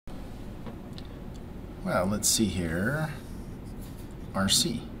Well, let's see here.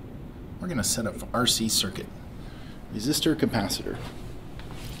 RC. We're going to set up RC circuit. Resistor capacitor.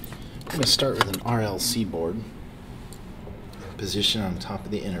 I'm going to start with an RLC board. Position on top of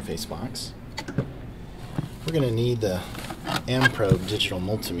the interface box. We're going to need the M-probe digital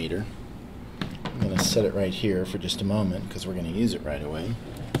multimeter. I'm going to set it right here for just a moment because we're going to use it right away.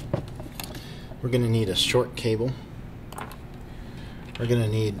 We're going to need a short cable. We're going to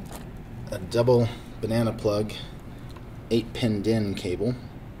need a double banana plug 8-pin DIN cable.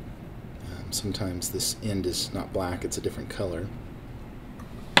 Sometimes this end is not black, it's a different color.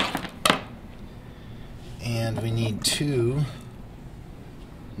 And we need two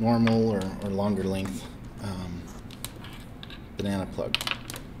normal or longer length banana plug.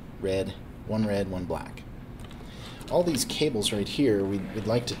 One red, one black. All these cables right here, we'd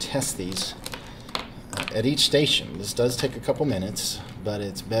like to test these at each station. This does take a couple minutes, but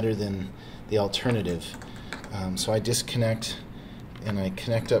it's better than the alternative. So I disconnect and I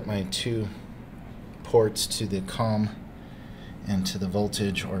connect up my two ports to the COM and to the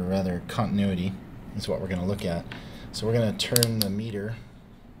voltage, or rather continuity is what we're going to look at. So we're going to turn the meter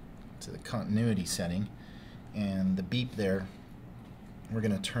to the continuity setting, and the beep there we're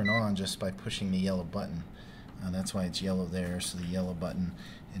going to turn on just by pushing the yellow button. That's why it's yellow there, so the yellow button,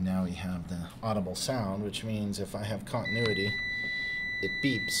 and now we have the audible sound, which means if I have continuity, it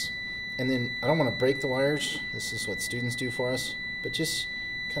beeps. And then I don't want to break the wires. This is what students do for us, but just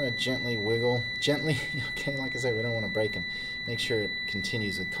kind of gently wiggle. Gently, okay, like I said, we don't want to break them. Make sure it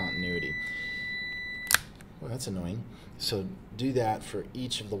continues with continuity. Well, that's annoying. So do that for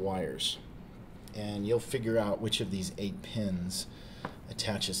each of the wires, and you'll figure out which of these 8 pins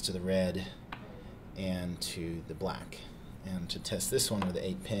attaches to the red and to the black. And to test this one with the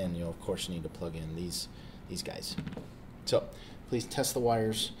 8-pin, you'll of course need to plug in these guys. So please test the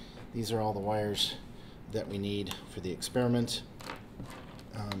wires. These are all the wires that we need for the experiment.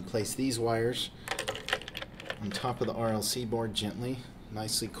 Place these wires on top of the RLC board gently,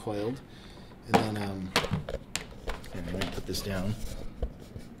 nicely coiled, and then I'm going to put this down.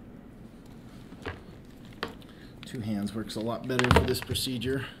 Two hands works a lot better for this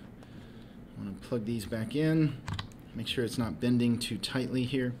procedure. I'm going to plug these back in, make sure it's not bending too tightly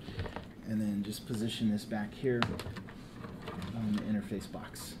here, and then just position this back here on the interface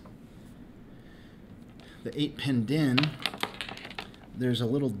box. The 8-pin DIN, there's a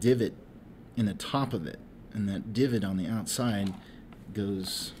little divot in the top of it, and that divot on the outside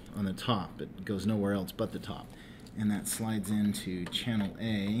goes on the top. It goes nowhere else but the top, and that slides into channel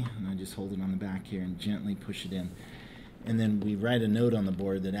A, and I just hold it on the back here and gently push it in. And then we write a note on the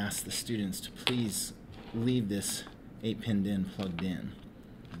board that asks the students to please leave this 8-pin DIN plugged in,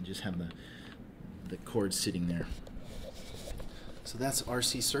 and just have the cord sitting there. So that's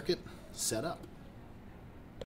RC circuit set up.